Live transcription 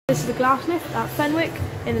This is the glass lift at Fenwick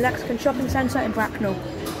in the Lexicon Shopping Centre in Bracknell.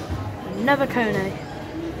 Another Kone.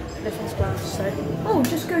 This one's glass, so... Oh, it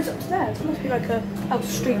just goes up to there. It must be like a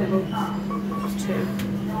street level. It's 2.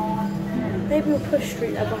 Maybe we'll push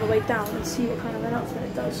street level on the way down and see what kind of announcement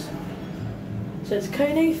it does. So it's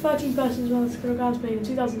Kone, 13 persons with kilograms made in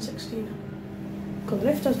 2016. God, the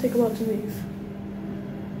lift does take a while to move.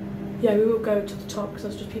 Yeah, we will go to the top because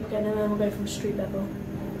that's just people getting in, and then we'll go from street level.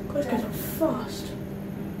 God, this goes up fast.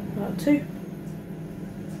 About 2.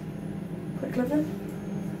 Quick lift in.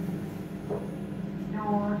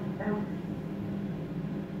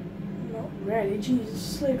 Not really, Jesus,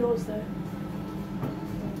 slow doors though.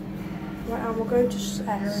 Right, and we'll go to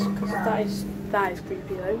S, because that is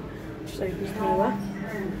creepy though. Just opens from nowhere.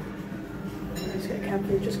 Let's get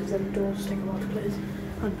carefully just because the doors take a while to close.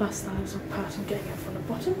 And past that is a person getting it from the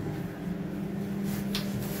bottom.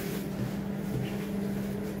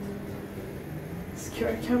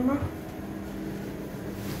 Security camera.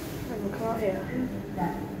 And we'll come out here.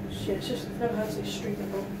 Yeah, it's just never heard of this street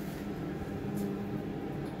level.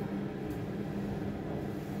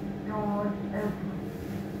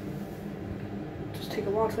 Just take a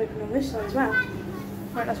while to open on this side as well.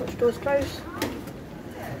 Right, let's watch the doors close.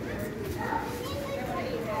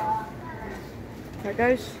 There it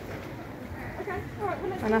goes.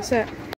 And that's it.